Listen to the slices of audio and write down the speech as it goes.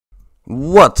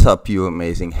What's up, you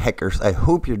amazing hackers? I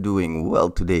hope you're doing well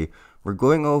today. We're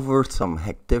going over some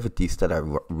hacktivities that I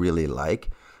really like,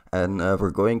 and we're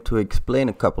going to explain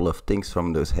a couple of things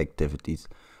from those hacktivities.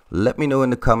 Let me know in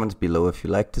the comments below if you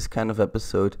like this kind of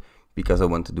episode, because I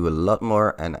want to do a lot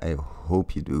more, and I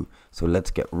hope you do. So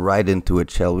let's get right into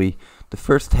it, shall we? The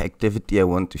first hacktivity I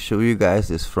want to show you guys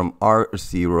is from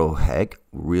R0Hack.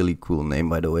 Really cool name,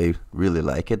 by the way. Really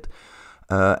like it.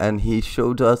 And he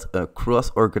showed us a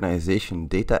cross-organization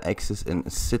data access in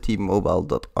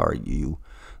citymobile.ru.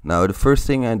 Now, the first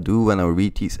thing I do when I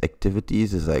read these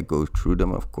activities is I go through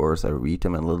them, of course, I read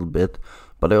them a little bit,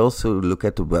 but I also look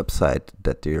at the website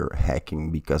that they're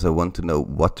hacking because I want to know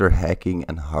what they're hacking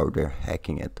and how they're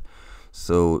hacking it.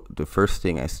 So the first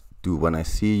thing I do when I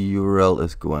see a URL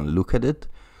is go and look at it.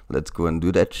 Let's go and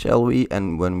do that, shall we?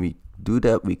 And when we do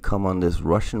that, we come on this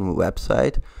Russian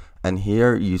website. And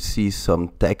here you see some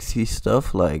taxi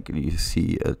stuff, like you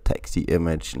see a taxi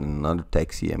image and another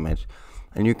taxi image.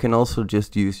 And you can also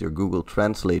just use your Google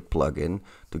Translate plugin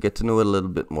to get to know a little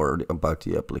bit more about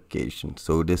the application.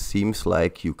 So this seems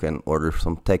like you can order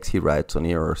some taxi rides on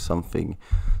here or something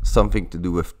to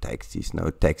do with taxis. Now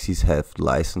taxis have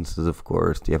licenses, of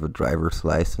course, they have a driver's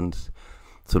license.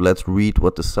 So let's read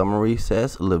what the summary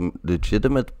says. A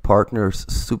legitimate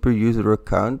partner's super user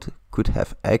account could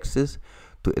have access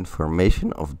to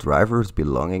information of drivers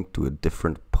belonging to a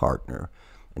different partner,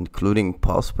 including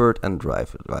passport and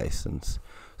driver license.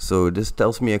 So this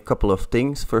tells me a couple of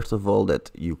things. First of all,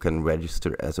 that you can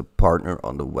register as a partner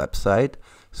on the website.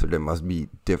 So there must be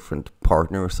different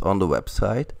partners on the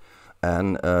website.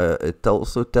 And it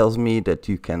also tells me that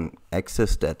you can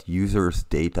access that user's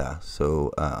data.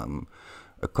 So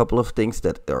a couple of things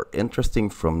that are interesting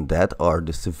from that are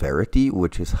the severity,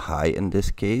 which is high in this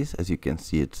case. As you can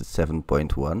see, it's a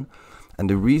 7.1. And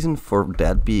the reason for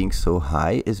that being so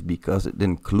high is because it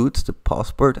includes the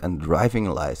passport and driving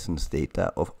license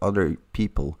data of other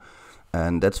people.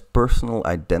 And that's personal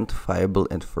identifiable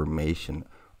information,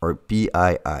 or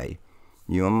PII.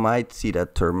 You might see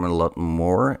that term a lot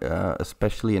more,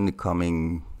 especially in the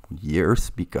coming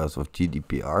years because of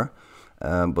GDPR.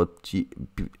 But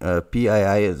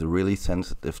PII is a really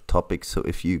sensitive topic, so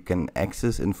if you can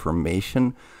access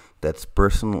information that's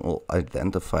personal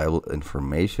identifiable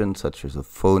information, such as a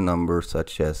phone number,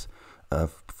 such as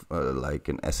like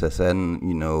an SSN,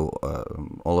 you know,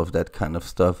 all of that kind of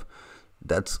stuff,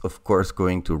 that's of course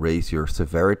going to raise your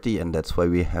severity, and that's why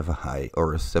we have a high,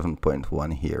 or a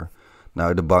 7.1 here.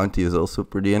 Now the bounty is also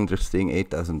pretty interesting,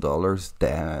 $8,000,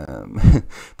 damn,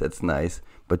 that's nice.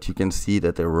 But you can see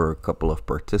that there were a couple of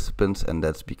participants, and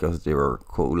that's because they were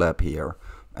collab here,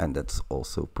 and that's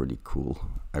also pretty cool.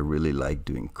 I really like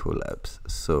doing collabs.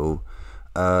 So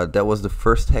that was the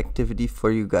first activity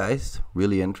for you guys,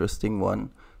 really interesting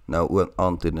one. Now we're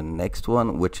on to the next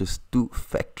one, which is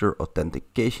two-factor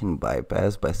authentication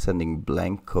bypass by sending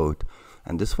blank code.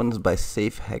 And this one is by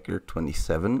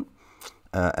SafeHacker27.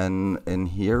 And in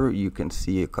here you can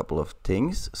see a couple of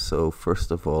things. So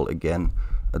first of all, again,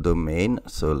 a domain.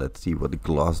 So let's see what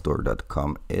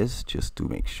glassdoor.com is, just to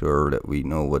make sure that we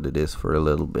know what it is for a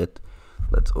little bit.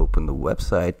 Let's open the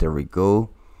website. There we go.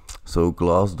 So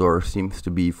Glassdoor seems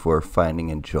to be for finding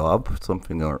a job,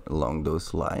 something along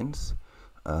those lines.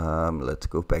 Let's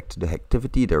go back to the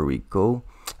activity. There we go.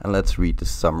 And let's read the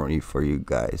summary for you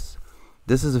guys.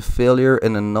 This is a failure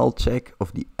in a null check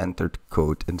of the entered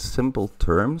code. In simple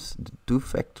terms, the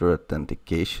two-factor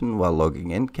authentication while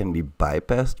logging in can be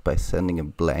bypassed by sending a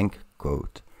blank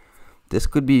code. This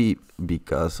could be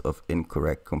because of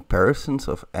incorrect comparisons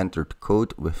of entered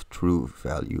code with true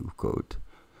value code.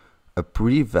 A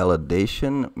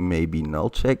pre-validation may be null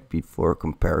checked before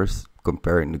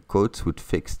comparing the codes would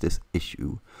fix this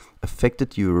issue.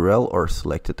 Affected URL or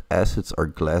selected assets are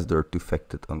Glassdoor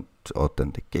two-factor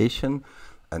authentication,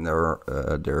 and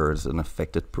there is an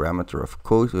affected parameter of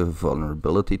code with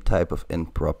vulnerability type of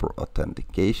improper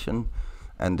authentication,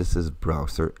 and this is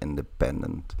browser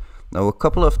independent. Now a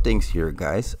couple of things here,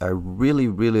 guys. I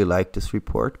really like this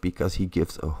report because he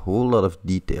gives a whole lot of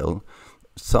detail.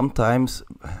 Sometimes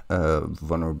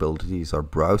vulnerabilities are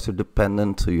browser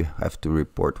dependent, so you have to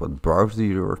report what browser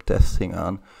you're testing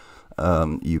on.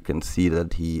 You can see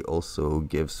that he also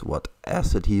gives what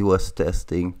asset he was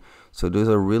testing. So those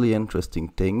are really interesting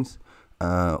things.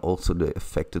 Also the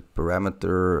affected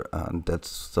parameter, that's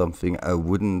something I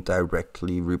wouldn't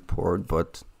directly report,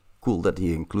 but cool that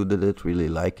he included it, really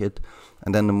like it.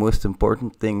 And then the most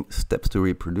important thing, steps to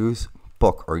reproduce,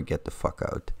 POC or get the fuck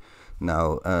out.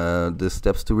 Now, the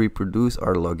steps to reproduce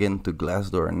are log in to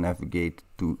Glassdoor and navigate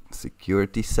to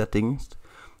security settings.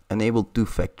 enable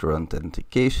two-factor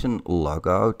authentication, log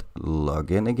out,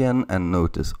 log in again, and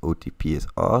notice OTP is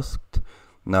asked.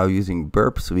 Now using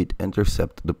burp suite,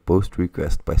 intercept the post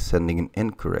request by sending an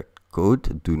incorrect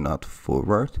code, do not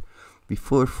forward.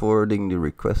 Before forwarding the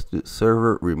request to the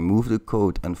server, remove the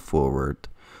code and forward.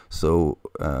 So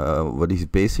what he's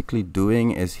basically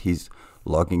doing is he's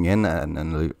logging in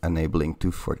and enabling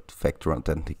two-factor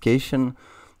authentication.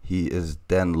 He is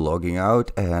then logging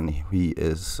out, and he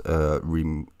is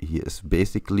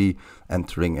basically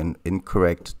entering an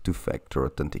incorrect two-factor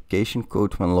authentication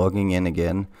code when logging in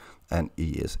again, and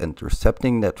he is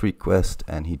intercepting that request,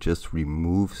 and he just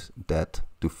removes that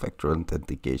two-factor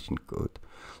authentication code.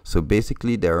 So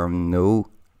basically there are no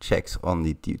checks on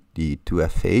the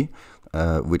 2FA,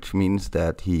 which means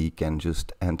that he can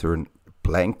just enter a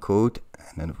blank code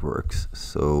and it works.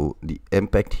 So the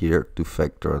impact here: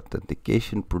 two-factor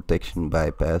authentication protection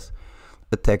bypass.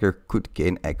 Attacker could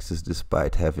gain access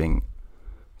despite having,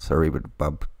 sorry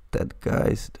about that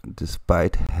guys,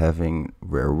 despite having,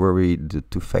 where were we, the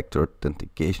two-factor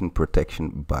authentication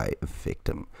protection by a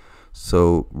victim.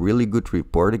 So really good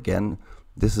report again.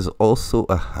 This is also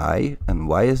a high, and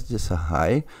why is this a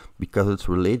high? Because it's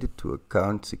related to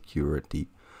account security.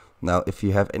 Now, if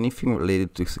you have anything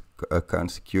related to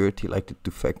account security, like the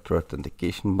two-factor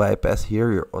authentication bypass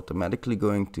here, you're automatically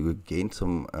going to gain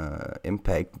some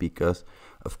impact, because,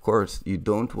 of course, you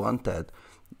don't want that.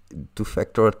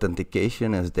 Two-factor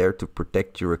authentication is there to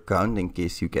protect your account in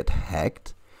case you get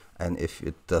hacked. And if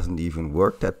it doesn't even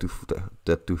work, that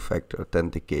two-factor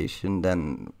authentication,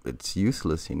 then it's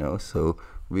useless, you know. So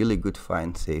really good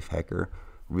find, Safe Hacker.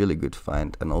 Really good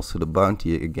find. And also the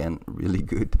bounty, again, really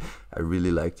good. I really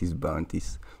like these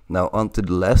bounties. Now on to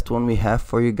the last one we have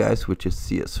for you guys, which is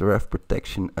CSRF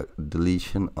protection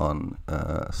deletion on,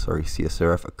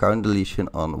 CSRF account deletion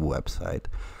on website.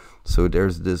 So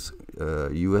there's this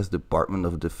US Department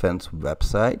of Defense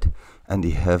website, and they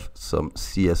have some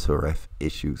CSRF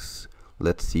issues.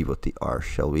 Let's see what they are,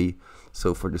 shall we?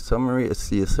 So for the summary, a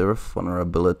CSRF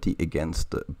vulnerability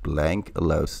against the blank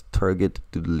allows target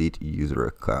to delete user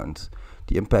accounts.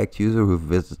 The impact user who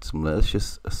visits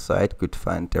malicious site could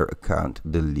find their account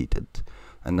deleted.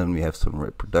 And then we have some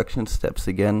reproduction steps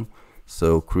again.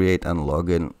 So create and log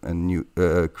in a new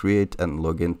create and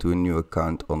log into a new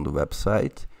account on the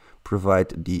website.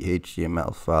 Provide the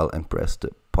HTML file and press the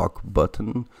POC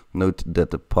button. Note that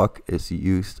the POC is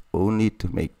used only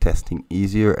to make testing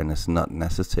easier and is not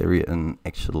necessary in an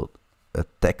actual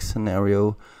attack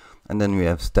scenario. And then we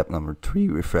have step number 3,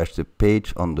 refresh the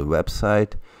page on the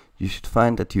website. You should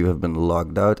find that you have been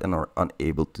logged out and are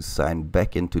unable to sign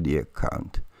back into the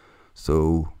account.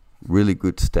 So really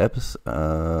good steps.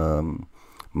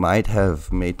 Might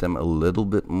have made them a little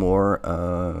bit more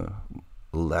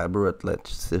elaborate,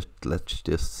 let's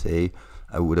just say.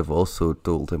 I would have also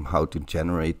told him how to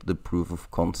generate the proof of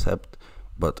concept,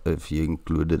 but if you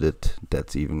included it,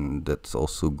 that's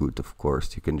also good. Of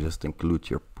course, you can just include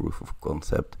your proof of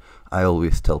concept. I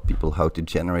always tell people how to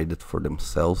generate it for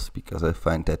themselves because I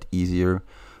find that easier.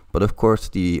 But of course,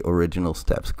 the original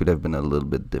steps could have been a little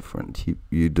bit different.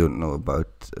 You don't know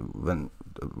about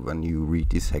when you read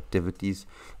these activities.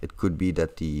 It could be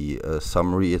that the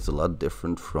summary is a lot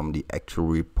different from the actual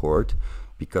report,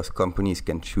 because companies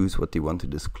can choose what they want to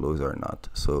disclose or not.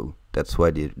 So that's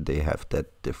why they have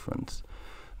that difference.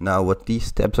 Now what these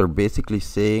steps are basically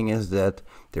saying is that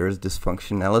there is this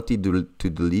functionality to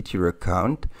delete your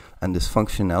account, and this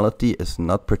functionality is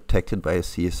not protected by a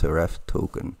CSRF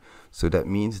token. So that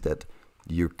means that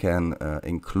you can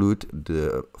include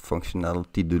the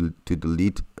functionality to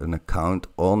delete an account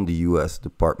on the US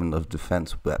Department of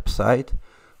Defense website,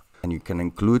 and you can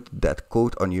include that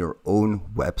code on your own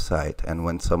website. And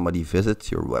when somebody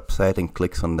visits your website and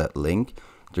clicks on that link,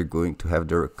 they're going to have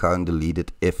their account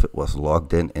deleted if it was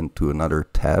logged in into another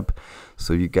tab.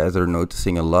 So you guys are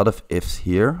noticing a lot of ifs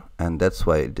here, and that's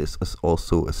why this is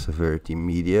also a severity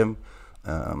medium.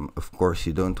 Of course,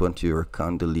 you don't want your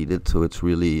account deleted, so it's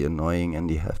really annoying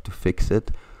and you have to fix it.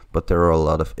 But there are a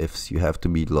lot of ifs. You have to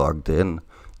be logged in.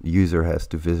 User has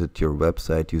to visit your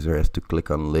website. User has to click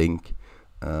on link.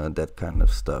 That kind of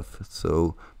stuff.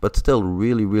 So, but still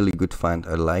really good find.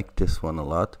 I like this one a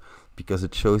lot because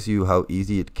it shows you how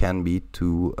easy it can be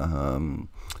to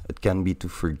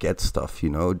forget stuff, you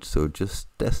know. So just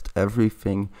test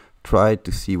everything, try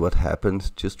to see what happens.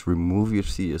 Just remove your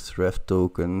CSRF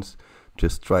tokens,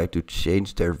 just try to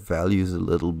change their values a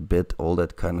little bit, all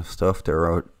that kind of stuff. There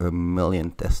are a million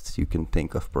tests you can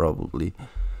think of probably.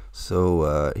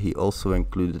 So he also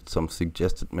included some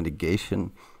suggested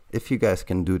mitigation. If you guys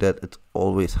can do that, it's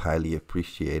always highly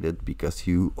appreciated because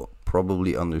you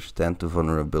probably understand the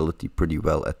vulnerability pretty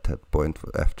well at that point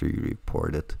after you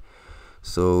report it.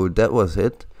 So that was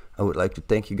it. I would like to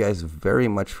thank you guys very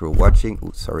much for watching.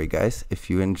 Oh, sorry guys. If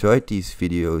you enjoyed these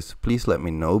videos, please let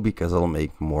me know because I'll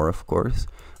make more, of course.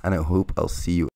 And I hope I'll see you